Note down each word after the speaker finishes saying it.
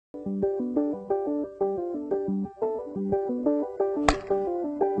Hi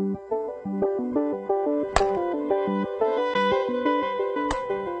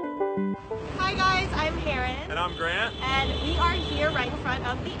guys, I'm Heron. And I'm Grant. And we are here right in front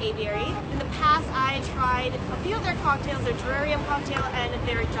of the aviary. In the past, I tried a few of their cocktails, their terrarium cocktail and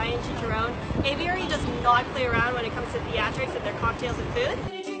their giant chicharron. Aviary does not play around when it comes to theatrics and their cocktails and food.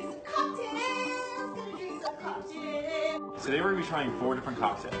 Gonna drink some cocktails, gonna drink some cocktails. Today we're going to be trying 4 different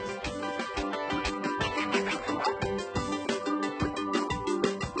cocktails.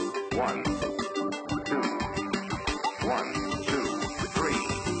 One, two, 1, 2, 3,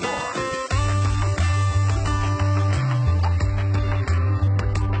 4.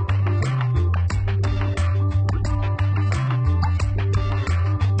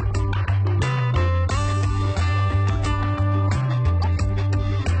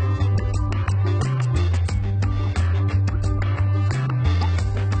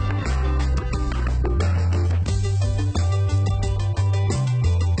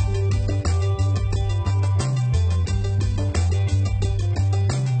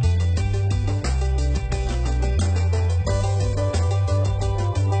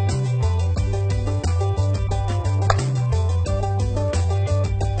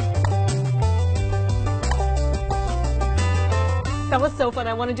 That was so fun.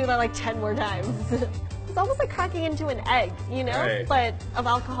 I want to do that like 10 more times. It's almost like cracking into an egg, you know? Right. But of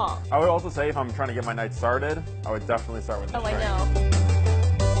alcohol. I would also say if I'm trying to get my night started, I would definitely start with this Oh, I drink. know.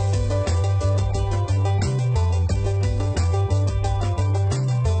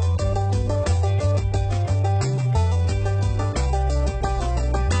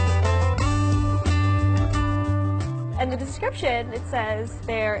 And the description, it says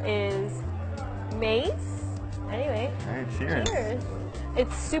there is mace. Anyway, All right, cheers. cheers.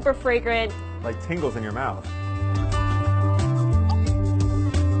 It's super fragrant. Like tingles in your mouth.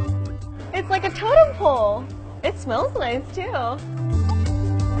 It's like a totem pole. It smells nice too.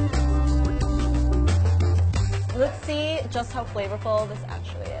 Let's see just how flavorful this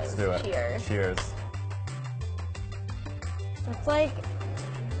actually is. Let's do it. Cheers. Cheers. It's like,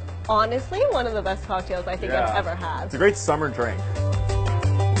 honestly, one of the best cocktails I think I've ever had. It's a great summer drink.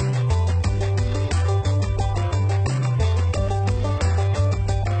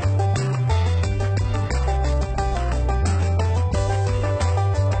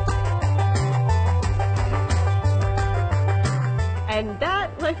 And that,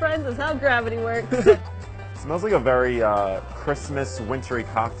 my friends, is how gravity works. It smells like a very Christmas wintry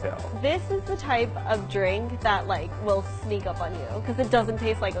cocktail. This is the type of drink that like will sneak up on you because it doesn't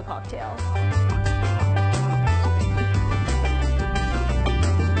taste like a cocktail.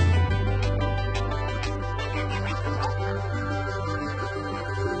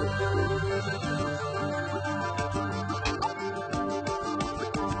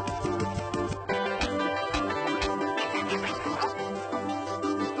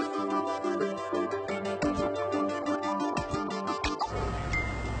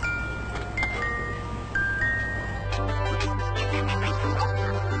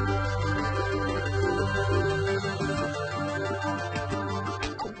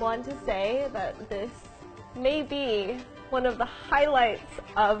 Want to say that this may be one of the highlights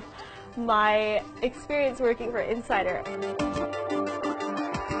of my experience working for Insider.